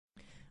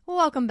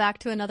Welcome back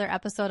to another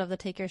episode of the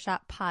Take Your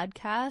Shot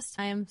podcast.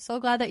 I am so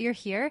glad that you're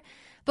here.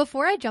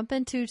 Before I jump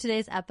into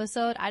today's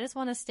episode, I just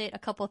want to state a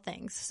couple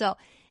things. So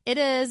it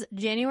is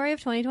January of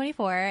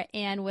 2024,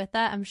 and with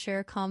that, I'm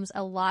sure comes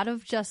a lot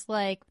of just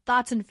like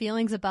thoughts and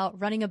feelings about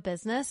running a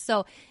business.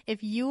 So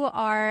if you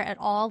are at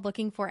all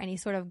looking for any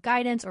sort of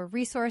guidance or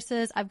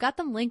resources, I've got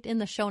them linked in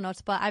the show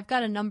notes, but I've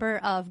got a number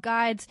of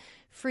guides,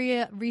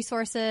 free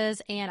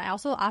resources, and I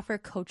also offer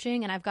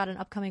coaching, and I've got an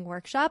upcoming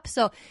workshop.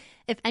 So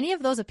if any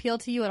of those appeal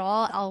to you at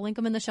all, I'll link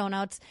them in the show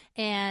notes.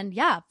 And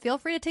yeah, feel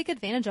free to take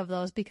advantage of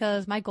those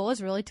because my goal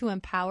is really to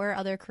empower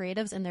other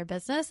creatives in their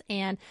business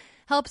and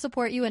help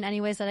support you in any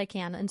ways that I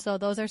can. And so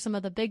those are some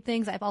of the big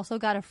things. I've also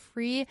got a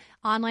free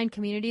online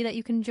community that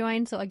you can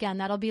join. So again,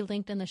 that'll be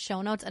linked in the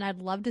show notes, and I'd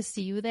love to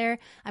see you there.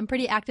 I'm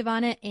pretty active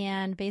on it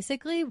and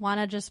basically want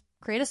to just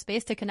create a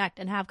space to connect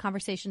and have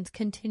conversations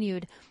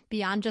continued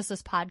beyond just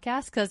this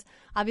podcast, because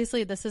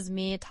obviously this is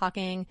me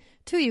talking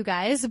to you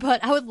guys,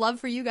 but I would love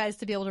for you guys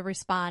to be able to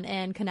respond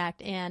and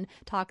connect and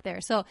talk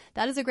there. So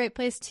that is a great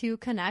place to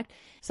connect.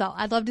 So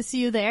I'd love to see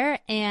you there.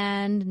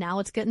 And now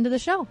let's get into the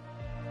show.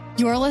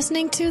 You're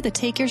listening to the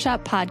Take Your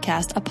Shot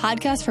podcast, a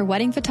podcast for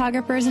wedding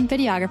photographers and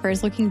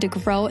videographers looking to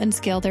grow and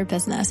scale their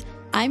business.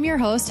 I'm your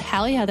host,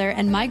 Hallie Heather,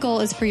 and my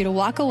goal is for you to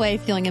walk away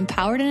feeling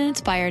empowered and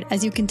inspired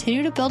as you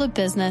continue to build a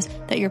business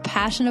that you're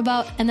passionate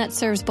about and that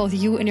serves both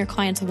you and your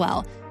clients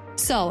well.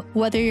 So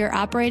whether you're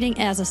operating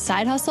as a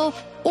side hustle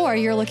or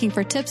you're looking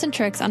for tips and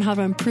tricks on how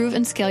to improve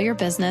and scale your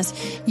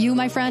business, you,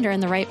 my friend, are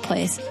in the right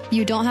place.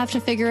 You don't have to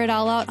figure it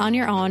all out on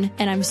your own,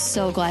 and I'm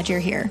so glad you're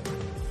here.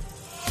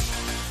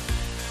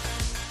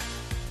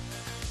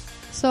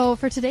 So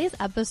for today's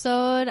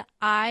episode,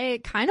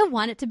 I kind of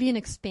want it to be an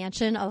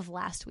expansion of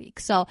last week.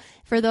 So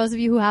for those of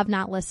you who have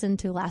not listened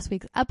to last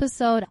week's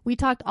episode, we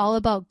talked all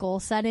about goal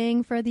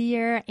setting for the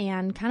year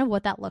and kind of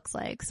what that looks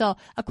like. So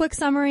a quick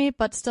summary,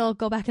 but still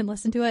go back and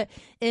listen to it,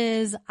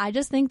 is I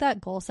just think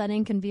that goal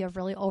setting can be a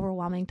really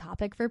overwhelming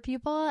topic for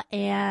people.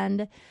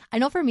 And I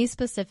know for me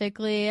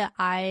specifically,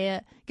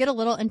 I get a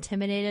little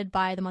intimidated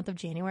by the month of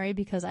January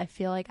because I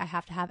feel like I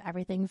have to have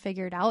everything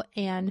figured out,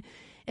 and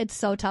it's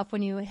so tough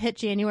when you hit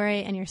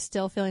January and you're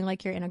still feeling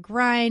like you're in a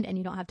grind and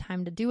you don't have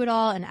time to do it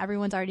all, and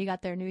everyone's already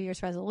got their New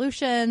Year's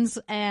resolutions,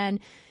 and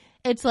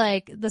it's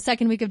like the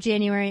second week of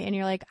January and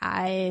you're like,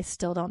 I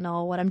still don't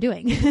know what I'm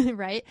doing,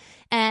 right?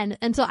 And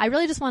so I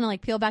really just want to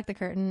like peel back the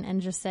curtain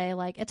and just say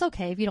like, it's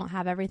okay if you don't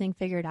have everything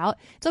figured out.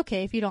 It's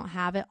okay if you don't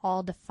have it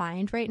all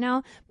defined right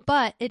now,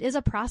 but it is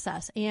a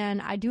process.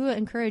 And I do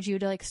encourage you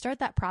to like start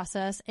that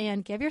process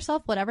and give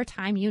yourself whatever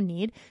time you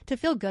need to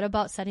feel good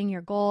about setting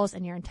your goals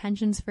and your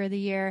intentions for the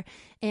year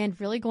and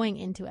really going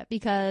into it,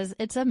 because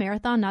it's a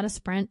marathon, not a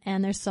sprint,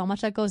 and there's so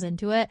much that goes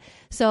into it.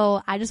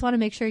 So I just want to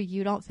make sure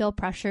you don't feel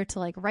pressure to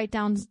like write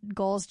down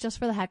goals just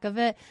for the heck of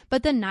it,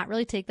 but then not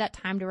really take that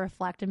time to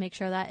reflect and make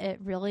sure that it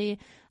really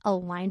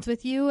aligns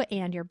with you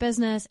and your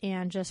business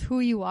and just who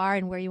you are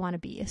and where you want to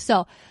be.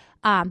 So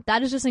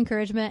that is just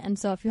encouragement. And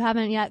so if you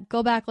haven't yet,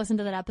 go back, listen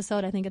to that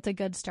episode. I think it's a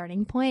good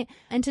starting point.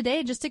 And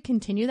today, just to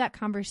continue that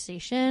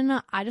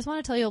conversation, I just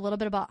want to tell you a little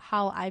bit about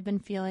how I've been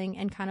feeling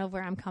and kind of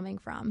where I'm coming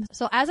from.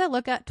 So as I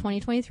look at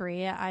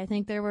 2023, I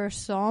think there were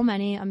so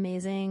many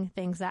amazing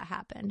things that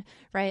happened,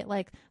 right?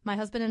 Like my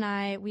husband and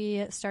I,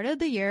 we started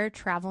the year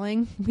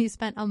traveling. We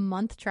spent a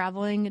month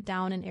traveling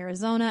down in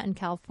Arizona and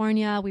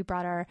California. We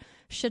brought our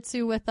Shih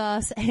Tzu with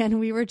us, and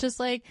we were just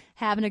like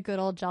having a good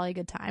old jolly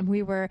good time.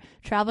 We were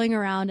traveling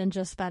around and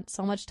just spent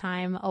so much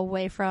time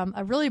away from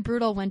a really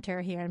brutal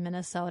winter here in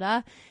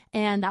Minnesota.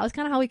 And that was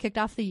kind of how we kicked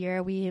off the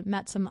year. We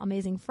met some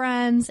amazing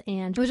friends,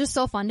 and it was just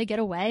so fun to get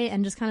away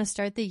and just kind of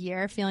start the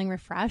year feeling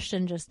refreshed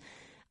and just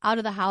out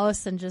of the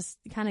house and just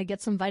kind of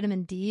get some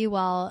vitamin D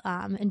while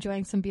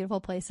enjoying some beautiful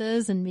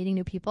places and meeting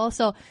new people.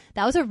 So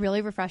that was a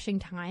really refreshing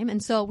time.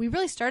 And so we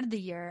really started the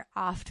year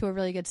off to a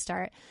really good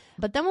start.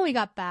 But then when we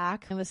got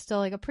back, it was still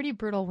like a pretty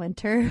brutal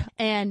winter.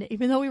 And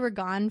even though we were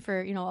gone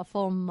for, a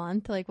full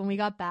month, like when we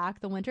got back,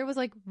 the winter was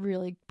like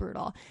really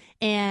brutal.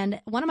 And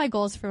one of my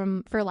goals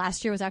for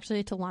last year was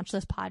actually to launch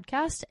this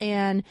podcast.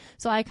 And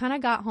so I kind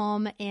of got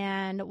home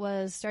and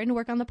was starting to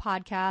work on the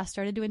podcast,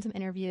 started doing some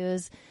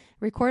interviews,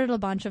 recorded a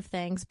bunch of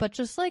things, but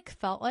just like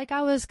felt like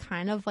I was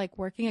kind of like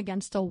working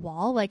against a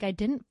wall. Like I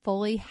didn't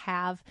fully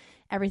have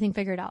everything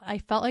figured out. I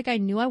felt like I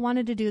knew I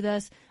wanted to do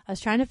this. I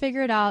was trying to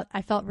figure it out.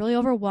 I felt really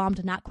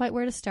overwhelmed, not quite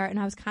where to start. And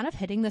I was kind of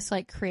hitting this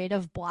like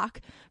creative block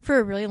for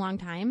a really long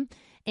time.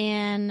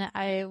 And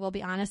I will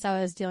be honest, I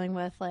was dealing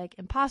with like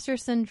imposter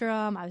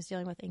syndrome. I was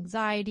dealing with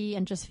anxiety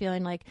and just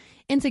feeling like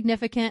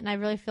insignificant. And I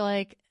really feel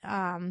like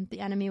the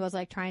enemy was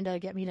like trying to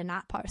get me to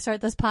not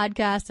start this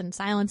podcast and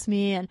silence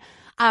me. And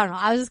I don't know,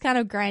 I was just kind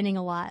of grinding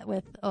a lot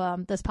with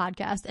this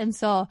podcast. And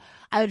so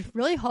I would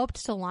really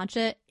hoped to launch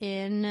it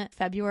in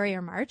February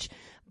or March.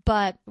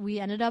 But we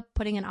ended up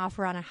putting an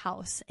offer on a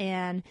house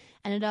and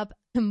ended up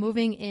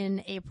moving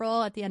in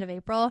April, at the end of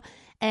April.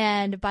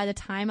 And by the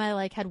time I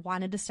like had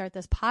wanted to start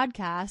this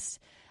podcast,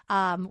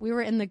 we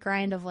were in the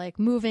grind of like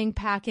moving,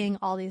 packing,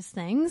 all these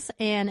things.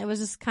 And it was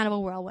just kind of a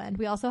whirlwind.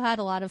 We also had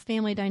a lot of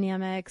family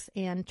dynamics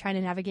and trying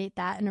to navigate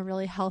that in a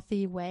really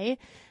healthy way.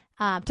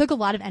 Took a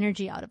lot of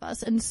energy out of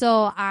us. And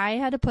so I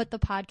had to put the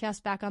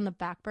podcast back on the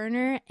back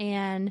burner,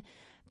 and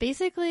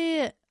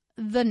basically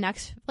the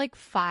next like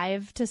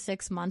 5 to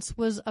 6 months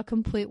was a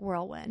complete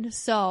whirlwind.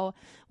 So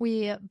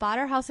we bought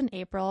our house in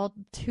April.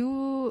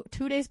 Two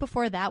days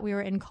before that, we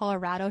were in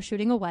Colorado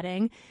shooting a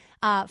wedding.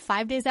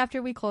 5 days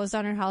after we closed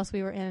on our house,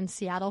 we were in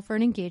Seattle for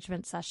an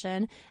engagement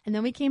session. And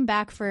then we came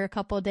back for a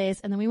couple of days,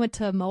 and then we went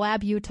to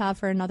Moab, Utah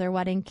for another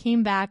wedding,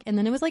 came back, and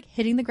then it was like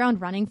hitting the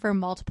ground running for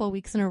multiple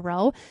weeks in a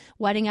row,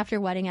 wedding after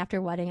wedding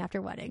after wedding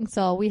after wedding.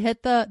 So we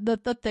hit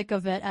the thick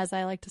of it, as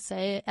I like to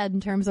say,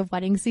 in terms of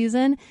wedding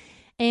season.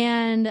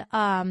 And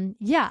the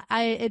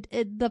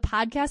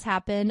podcast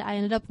happened. I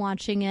ended up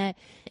launching it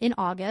in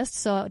August,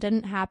 so it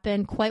didn't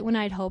happen quite when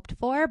I'd hoped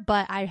for,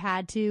 but I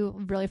had to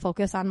really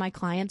focus on my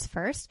clients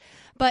first.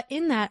 But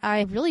in that,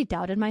 I really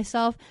doubted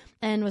myself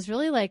and was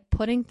really like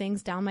putting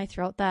things down my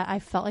throat that I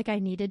felt like I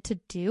needed to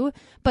do,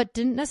 but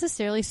didn't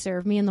necessarily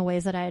serve me in the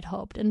ways that I had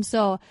hoped. And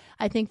so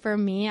I think for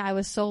me, I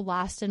was so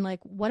lost in like,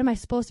 what am I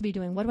supposed to be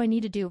doing? What do I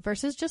need to do?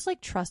 Versus just like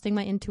trusting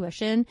my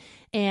intuition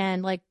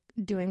and like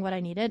doing what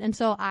I needed. And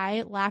so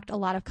I lacked a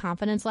lot of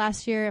confidence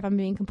last year. If I'm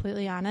being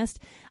completely honest,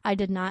 I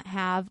did not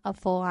have a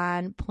full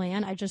on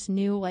plan. I just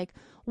knew like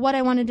what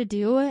I wanted to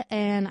do.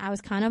 And I was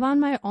kind of on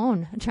my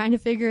own trying to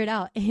figure it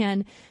out,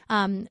 and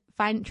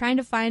trying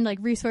to find like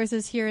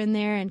resources here and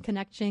there and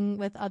connecting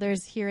with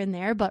others here and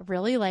there. But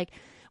really like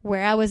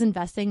where I was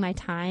investing my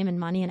time and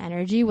money and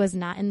energy was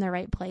not in the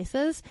right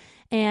places.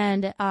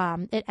 And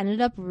it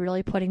ended up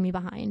really putting me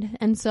behind.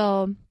 And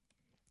so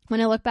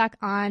when I look back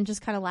on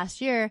just kind of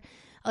last year,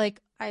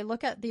 like I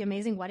look at the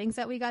amazing weddings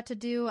that we got to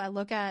do. I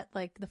look at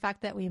like the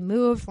fact that we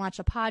moved, launched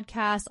a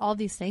podcast, all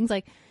these things.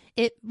 Like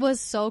it was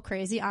so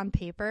crazy on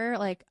paper,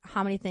 like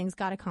how many things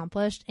got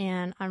accomplished.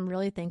 And I'm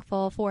really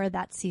thankful for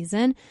that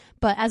season.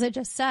 But as I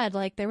just said,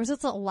 like there was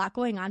just a lot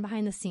going on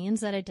behind the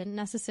scenes that I didn't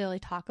necessarily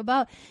talk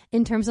about,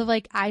 in terms of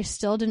like, I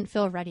still didn't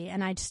feel ready,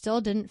 and I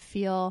still didn't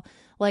feel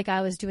like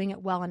I was doing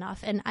it well enough.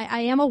 And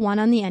I am a 1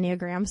 on the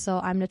Enneagram, so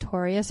I'm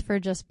notorious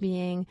for just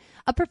being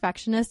a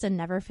perfectionist and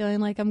never feeling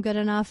like I'm good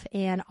enough,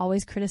 and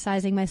always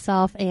criticizing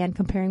myself and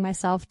comparing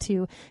myself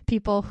to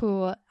people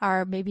who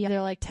are maybe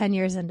they're like 10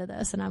 years into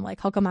this. And I'm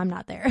like, how come I'm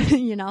not there?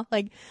 You know,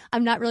 like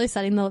I'm not really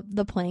setting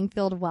the playing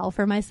field well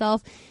for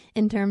myself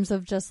in terms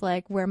of just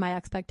like where my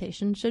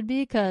expectations should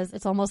be. Cause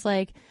it's almost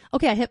like,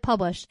 okay, I hit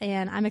publish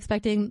and I'm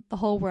expecting the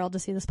whole world to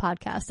see this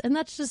podcast. And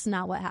that's just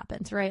not what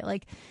happens, right?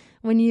 Like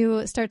when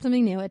you start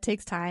something new, it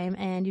takes time,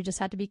 and you just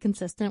have to be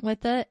consistent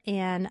with it.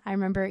 And I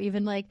remember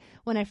even like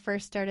when I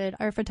first started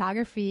our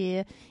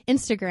photography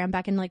Instagram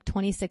back in like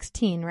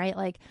 2016, right?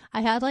 Like I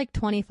had like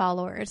 20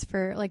 followers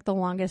for like the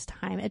longest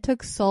time. It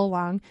took so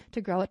long to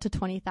grow it to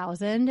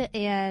 20,000.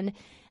 And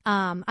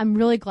I'm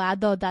really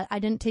glad though that I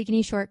didn't take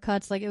any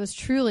shortcuts. Like it was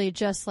truly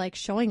just like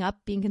showing up,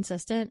 being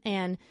consistent,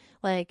 and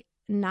like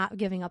not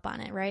giving up on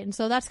it, right? And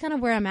so that's kind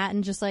of where I'm at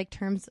in just like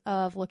terms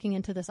of looking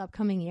into this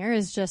upcoming year,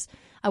 is just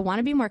I want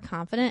to be more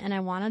confident, and I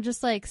want to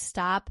just like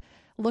stop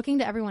looking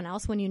to everyone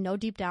else when you know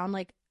deep down,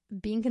 like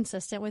being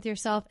consistent with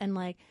yourself and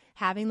like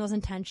having those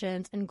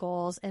intentions and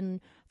goals and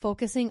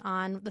focusing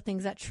on the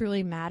things that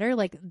truly matter.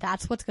 Like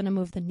that's what's going to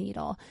move the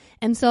needle.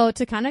 And so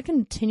to kind of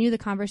continue the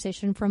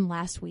conversation from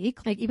last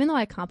week, like even though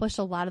I accomplished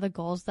a lot of the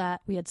goals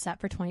that we had set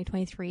for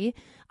 2023,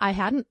 I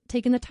hadn't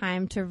taken the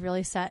time to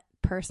really set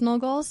personal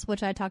goals,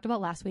 which I talked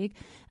about last week.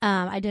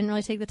 I didn't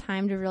really take the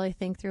time to really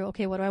think through,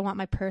 okay, what do I want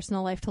my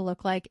personal life to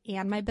look like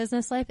and my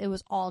business life? It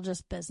was all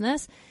just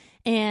business.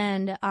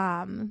 And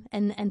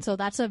so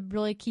that's a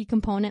really key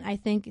component, I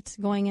think, it's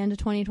going into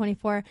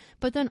 2024.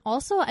 But then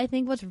also I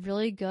think what's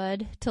really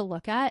good to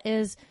look at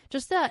is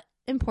just the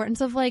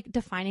importance of like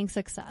defining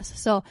success.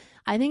 So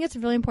I think it's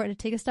really important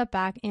to take a step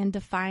back and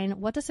define,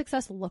 what does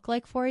success look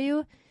like for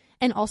you?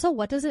 And also,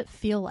 what does it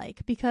feel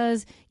like?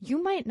 Because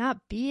you might not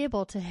be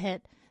able to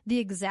hit the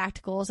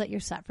exact goals that you're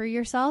set for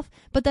yourself,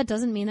 but that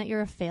doesn't mean that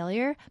you're a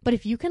failure. But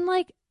if you can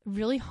like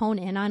really hone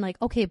in on like,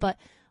 okay, but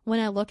when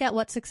I look at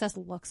what success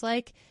looks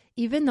like,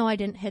 even though I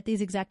didn't hit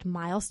these exact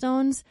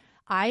milestones,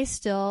 I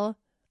still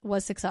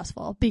was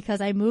successful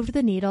because I moved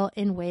the needle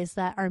in ways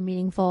that are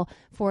meaningful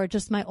for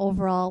just my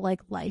overall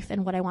like life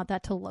and what I want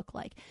that to look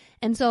like.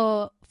 And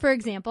so, for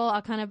example,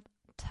 I'll kind of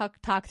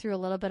talk through a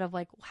little bit of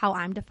like how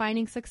I'm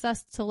defining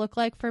success to look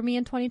like for me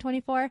in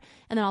 2024,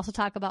 and then also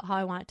talk about how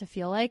I want it to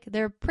feel like.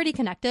 They're pretty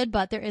connected,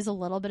 but there is a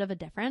little bit of a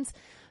difference.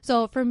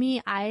 So for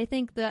me, I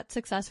think that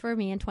success for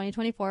me in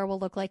 2024 will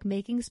look like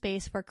making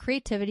space for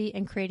creativity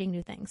and creating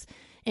new things.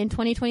 In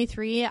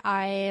 2023,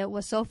 I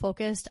was so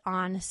focused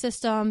on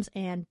systems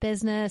and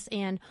business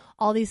and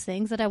all these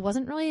things that I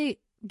wasn't really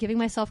giving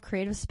myself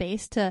creative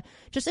space to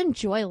just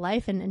enjoy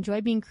life and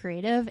enjoy being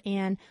creative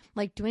and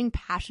like doing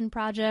passion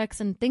projects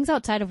and things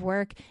outside of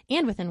work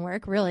and within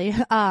work, really.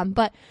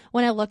 But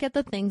when I look at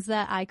the things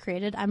that I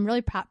created, I'm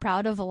really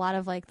proud of a lot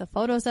of like the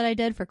photos that I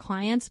did for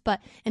clients.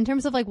 But in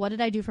terms of like, what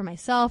did I do for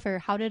myself, or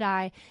how did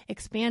I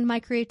expand my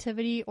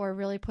creativity or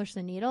really push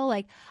the needle?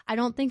 Like, I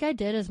don't think I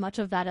did as much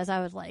of that as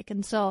I would like.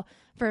 And so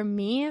for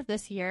me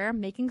this year,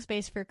 making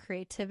space for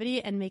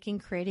creativity and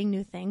creating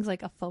new things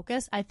like a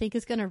focus, I think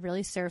is going to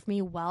really serve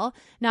me well,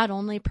 not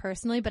only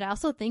personally, but I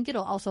also think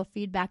it'll also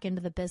feed back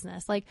into the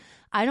business. Like,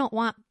 I don't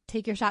want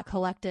Take Your Shot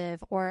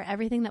Collective or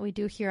everything that we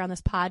do here on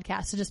this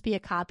podcast to just be a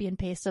copy and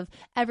paste of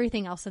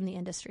everything else in the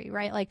industry,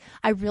 right? Like,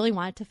 I really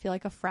want it to feel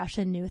like a fresh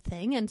and new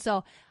thing. And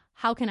so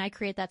how can I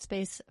create that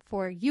space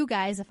for you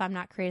guys if I'm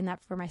not creating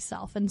that for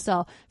myself? And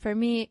so for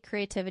me,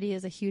 creativity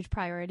is a huge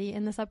priority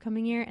in this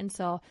upcoming year. And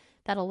so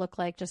that'll look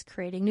like just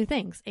creating new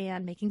things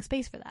and making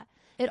space for that.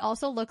 It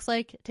also looks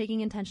like taking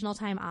intentional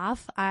time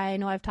off. I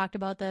know I've talked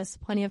about this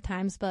plenty of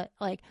times, but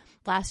like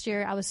last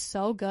year I was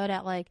so good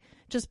at like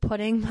just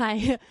putting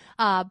my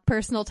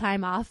personal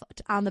time off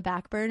on the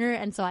back burner.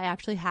 And so I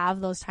actually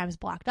have those times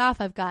blocked off.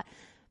 I've got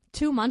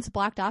 2 months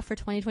blocked off for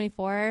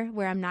 2024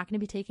 where I'm not going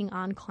to be taking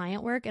on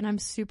client work, and I'm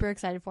super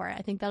excited for it.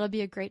 I think that'll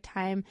be a great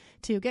time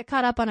to get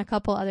caught up on a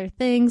couple other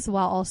things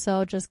while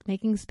also just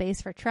making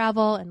space for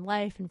travel and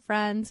life and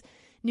friends,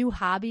 new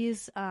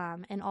hobbies,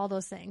 and all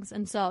those things.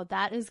 And so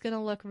that is going to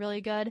look really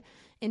good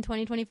in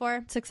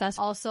 2024. Success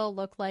also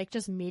look like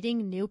just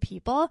meeting new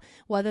people,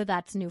 whether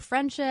that's new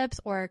friendships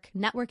or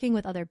networking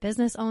with other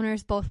business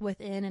owners, both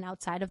within and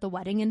outside of the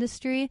wedding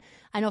industry.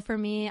 I know for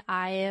me,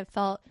 I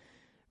felt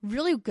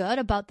really good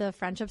about the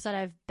friendships that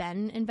I've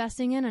been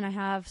investing in, and I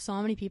have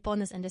so many people in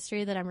this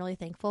industry that I'm really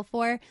thankful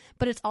for.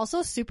 But it's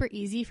also super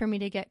easy for me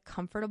to get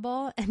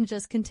comfortable and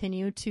just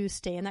continue to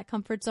stay in that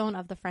comfort zone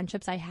of the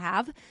friendships I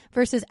have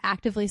versus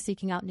actively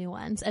seeking out new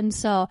ones. And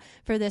so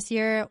for this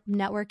year,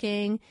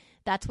 networking,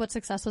 that's what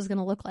success was going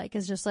to look like,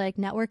 is just like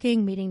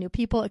networking, meeting new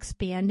people,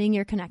 expanding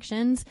your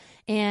connections,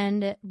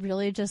 and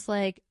really just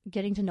like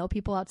getting to know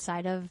people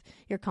outside of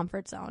your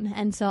comfort zone.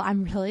 And so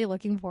I'm really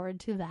looking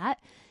forward to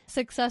that.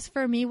 Success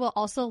for me will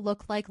also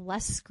look like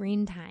less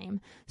screen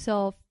time.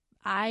 So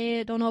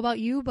I don't know about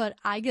you, but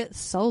I get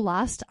so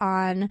lost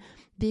on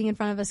being in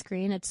front of a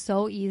screen. It's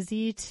so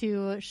easy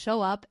to show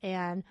up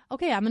and,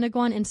 okay, I'm going to go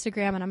on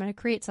Instagram and I'm going to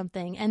create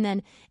something. And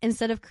then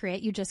instead of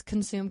create, you just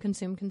consume,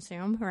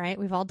 right?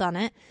 We've all done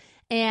it.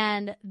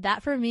 And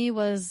that for me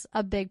was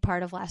a big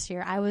part of last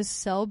year. I was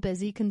so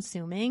busy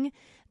consuming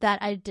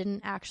that I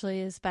didn't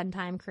actually spend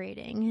time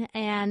creating.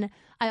 And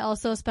I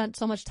also spent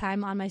so much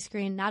time on my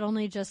screen, not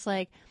only just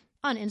like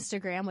on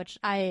Instagram, which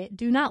I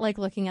do not like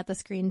looking at the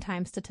screen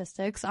time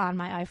statistics on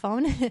my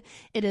iPhone.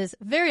 It is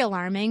very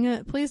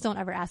alarming. Please don't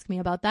ever ask me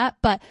about that.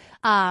 But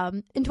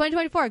in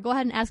 2024, go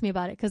ahead and ask me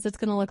about it because it's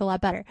going to look a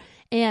lot better.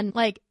 And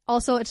like,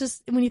 also, it's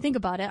just, when you think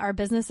about it, our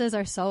businesses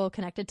are so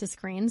connected to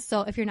screens.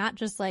 So if you're not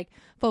just like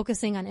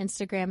focusing on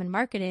Instagram and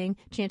marketing,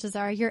 chances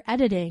are you're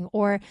editing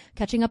or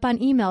catching up on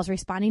emails,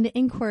 responding to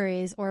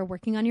inquiries, or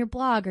working on your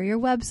blog or your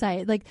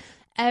website. Like,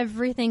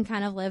 everything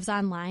kind of lives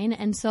online.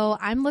 And so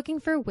I'm looking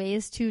for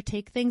ways to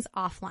take things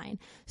offline.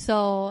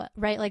 So,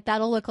 right, like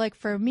that'll look like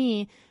for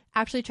me,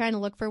 actually trying to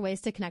look for ways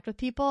to connect with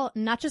people,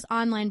 not just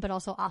online, but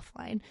also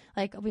offline.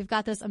 Like, we've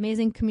got this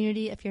amazing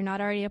community. If you're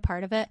not already a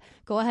part of it,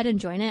 go ahead and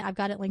join it. I've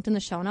got it linked in the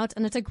show notes,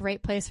 and it's a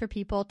great place for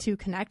people to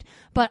connect.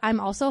 But I'm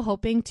also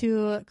hoping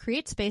to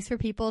create space for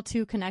people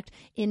to connect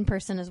in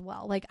person as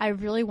well. Like, I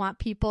really want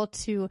people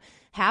to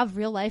have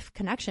real life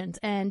connections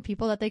and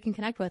people that they can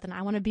connect with. And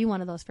I want to be one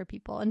of those for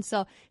people. And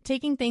so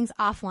taking things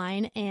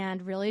offline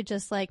and really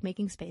just like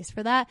making space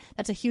for that,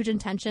 that's a huge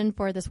intention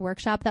for this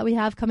workshop that we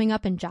have coming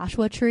up in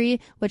Joshua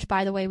Tree, which,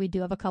 by the way, we do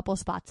have a couple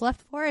spots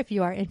left for if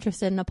you are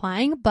interested in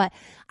applying. But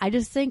I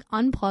just think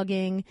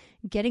unplugging,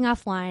 getting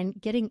offline,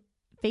 getting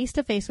face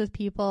to face with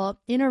people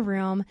in a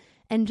room,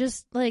 and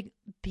just like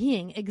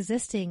being,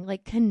 existing,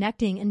 like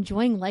connecting,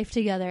 enjoying life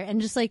together,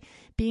 and just like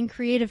being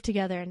creative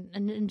together,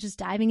 and just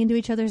diving into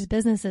each other's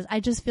businesses. I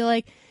just feel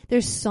like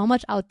there's so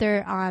much out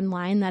there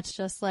online that's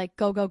just like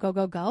go, go, go,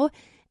 go, go.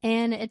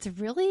 And it's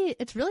really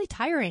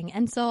tiring.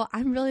 And so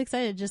I'm really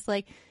excited to just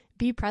like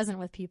be present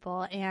with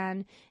people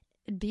and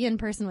be in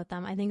person with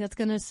them. I think that's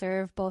going to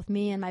serve both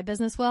me and my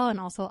business well, and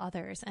also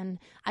others. And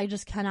I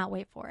just cannot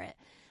wait for it.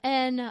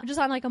 And just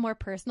on like a more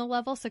personal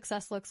level,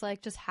 success looks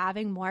like just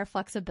having more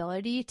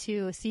flexibility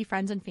to see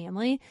friends and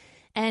family.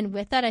 And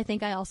with that, I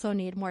think I also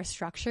need more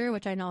structure,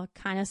 which I know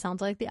kind of sounds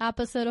like the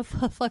opposite of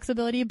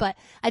flexibility. But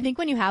I think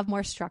when you have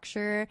more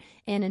structure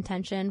and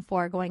intention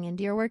for going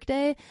into your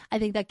workday, I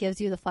think that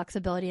gives you the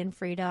flexibility and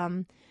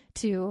freedom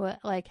to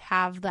like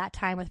have that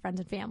time with friends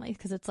and family,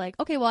 because it's like,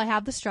 okay, well, I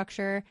have the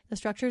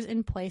structure's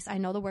in place, I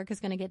know the work is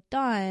going to get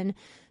done,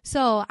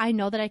 so I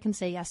know that I can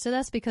say yes to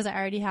this because I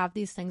already have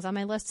these things on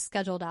my list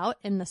scheduled out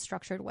in the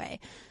structured way.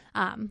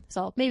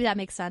 So maybe that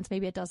makes sense,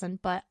 maybe it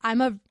doesn't, but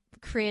I'm a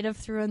creative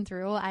through and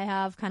through. I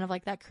have kind of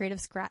like that creative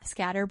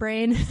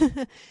scatterbrain.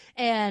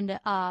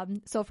 And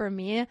so for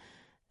me,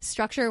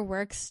 structure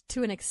works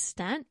to an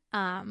extent,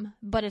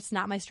 but it's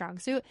not my strong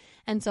suit.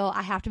 And so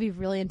I have to be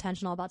really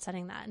intentional about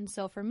setting that. And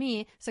so for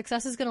me,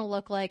 success is going to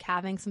look like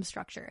having some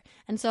structure.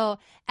 And so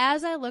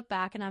as I look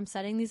back and I'm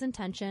setting these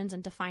intentions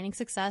and defining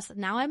success,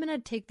 now I'm going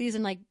to take these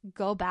and like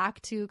go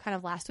back to kind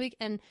of last week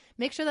and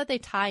make sure that they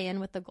tie in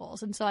with the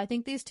goals. And so I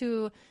think these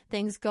two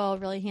things go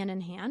really hand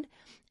in hand.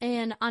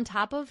 And on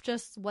top of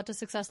just what does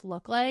success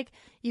look like,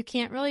 you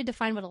can't really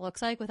define what it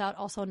looks like without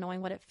also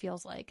knowing what it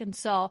feels like. And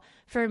so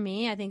for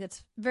me, I think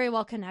it's very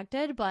well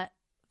connected, but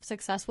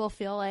success will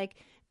feel like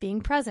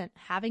being present,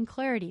 having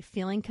clarity,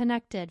 feeling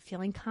connected,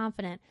 feeling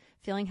confident,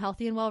 feeling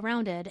healthy and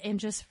well-rounded, and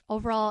just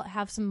overall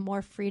have some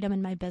more freedom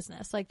in my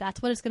business. Like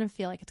that's what it's going to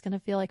feel like. It's going to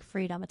feel like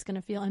freedom. It's going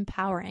to feel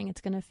empowering.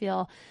 It's going to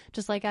feel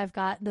just like I've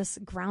got this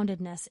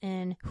groundedness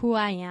in who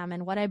I am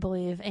and what I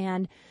believe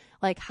and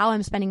like how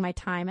I'm spending my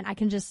time, and I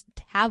can just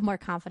have more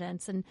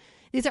confidence. And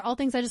these are all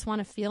things I just want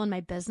to feel in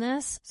my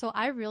business. So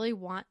I really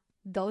want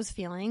those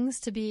feelings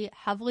to be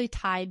heavily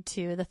tied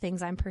to the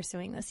things I'm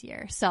pursuing this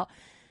year. So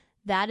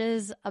that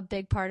is a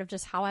big part of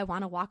just how I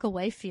want to walk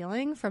away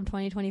feeling from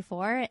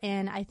 2024.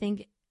 And I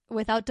think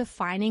without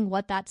defining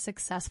what that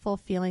successful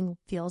feeling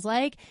feels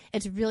like,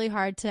 it's really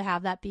hard to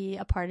have that be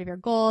a part of your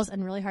goals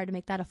and really hard to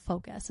make that a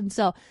focus. And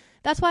so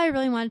that's why I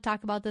really want to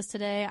talk about this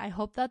today. I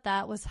hope that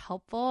that was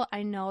helpful.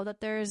 I know that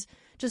there's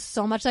just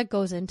so much that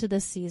goes into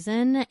this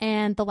season.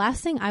 And the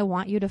last thing I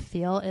want you to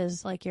feel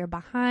is like you're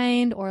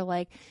behind or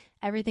like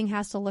everything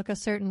has to look a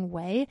certain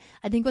way.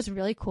 I think what's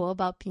really cool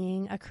about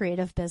being a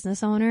creative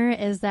business owner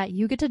is that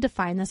you get to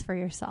define this for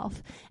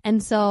yourself.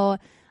 And so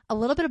a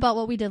little bit about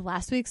what we did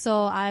last week.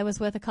 So I was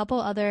with a couple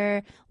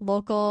other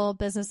local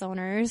business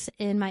owners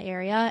in my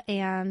area,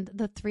 and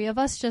the three of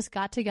us just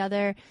got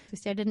together. We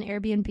stayed at an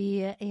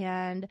Airbnb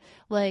and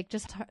like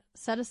just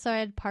set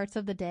aside parts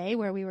of the day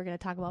where we were going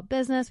to talk about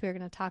business. We were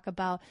going to talk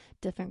about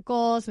different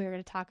goals. We were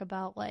going to talk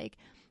about like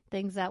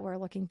things that we're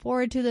looking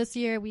forward to this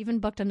year. We even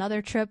booked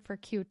another trip for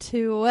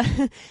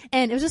Q2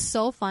 and it was just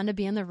so fun to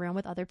be in the room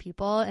with other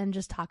people and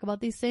just talk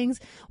about these things.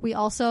 We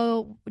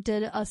also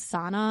did a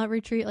sauna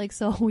retreat.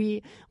 So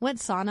we went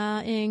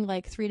saunaing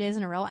like 3 days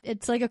in a row.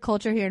 It's like a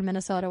culture here in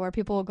Minnesota where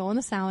people will go in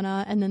the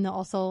sauna and then they'll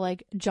also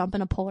like jump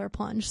in a polar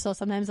plunge. So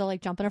sometimes they'll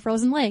like jump in a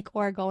frozen lake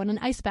or go in an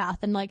ice bath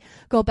and like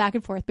go back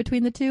and forth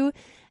between the two.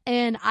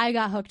 And I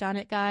got hooked on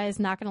it, guys.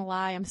 Not going to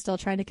lie. I'm still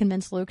trying to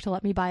convince Luke to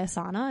let me buy a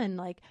sauna and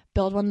like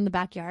build one in the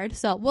backyard.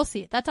 So we'll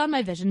see. That's on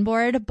my vision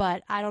board,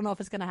 but I don't know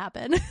if it's going to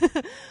happen.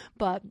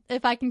 But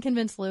if I can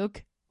convince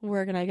Luke,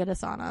 we're going to get a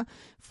sauna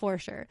for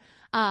sure.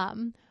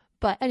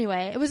 But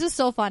anyway, it was just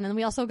so fun. And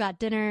we also got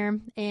dinner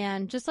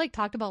and just like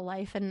talked about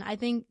life. And I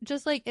think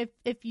just like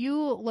if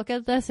you look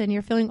at this and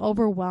you're feeling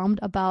overwhelmed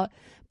about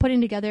putting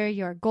together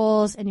your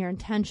goals and your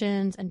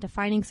intentions and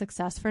defining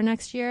success for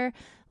next year,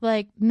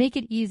 like make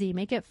it easy,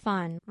 make it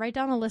fun. Write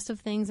down a list of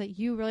things that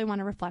you really want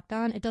to reflect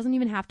on. It doesn't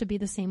even have to be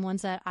the same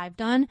ones that I've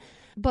done,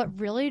 but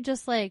really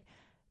just like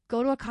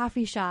go to a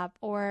coffee shop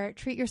or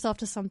treat yourself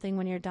to something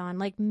when you're done.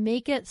 Like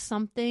make it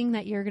something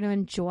that you're going to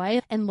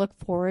enjoy and look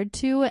forward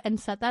to and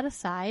set that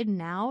aside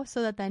now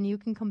so that then you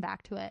can come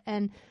back to it.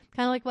 And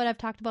kind of like what I've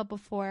talked about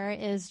before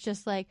is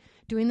just like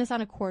doing this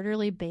on a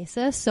quarterly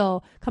basis.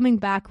 So coming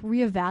back,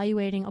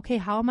 reevaluating, okay,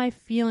 how am I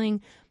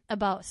feeling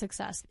about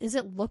success? Is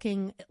it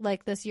looking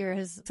like this year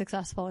is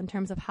successful in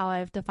terms of how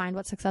I've defined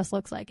what success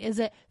looks like? Is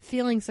it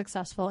feeling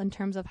successful in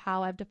terms of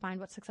how I've defined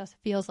what success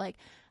feels like?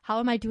 How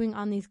am I doing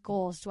on these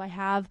goals? Do I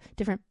have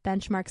different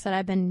benchmarks that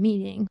I've been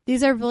meeting?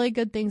 These are really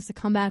good things to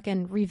come back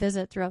and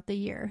revisit throughout the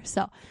year.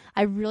 So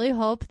I really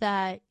hope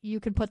that you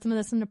can put some of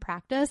this into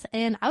practice,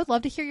 and I would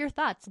love to hear your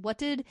thoughts. What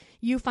did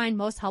you find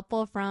most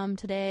helpful from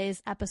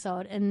today's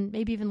episode and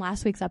maybe even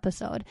last week's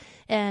episode?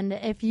 And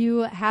if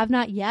you have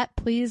not yet,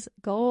 please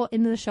go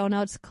into the show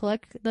notes,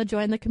 click the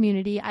join the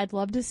community. I'd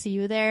love to see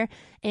you there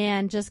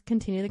and just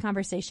continue the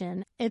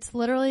conversation. It's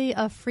literally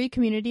a free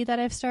community that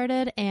I've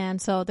started,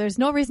 and so there's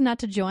no reason not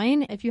to join.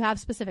 If you have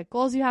specific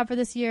goals you have for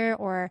this year,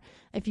 or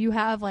if you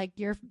have like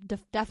your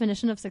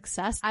definition of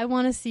success, I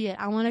want to see it.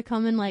 I want to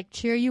come and like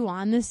cheer you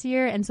on this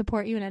year and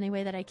support you in any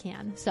way that I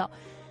can. So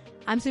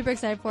I'm super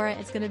excited for it.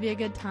 It's going to be a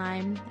good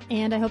time,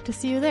 and I hope to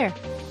see you there.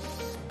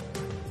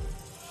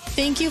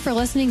 Thank you for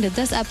listening to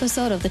this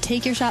episode of the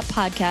Take Your Shot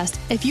podcast.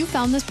 If you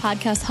found this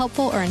podcast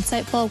helpful or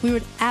insightful, we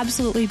would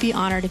absolutely be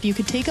honored if you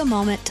could take a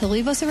moment to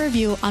leave us a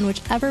review on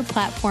whichever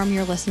platform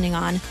you're listening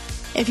on.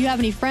 If you have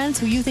any friends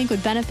who you think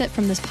would benefit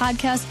from this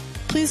podcast,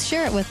 please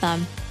share it with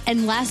them.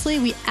 And lastly,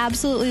 we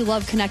absolutely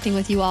love connecting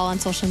with you all on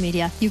social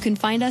media. You can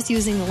find us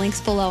using the links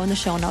below in the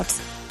show notes.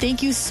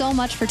 Thank you so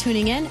much for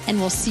tuning in, and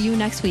we'll see you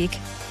next week.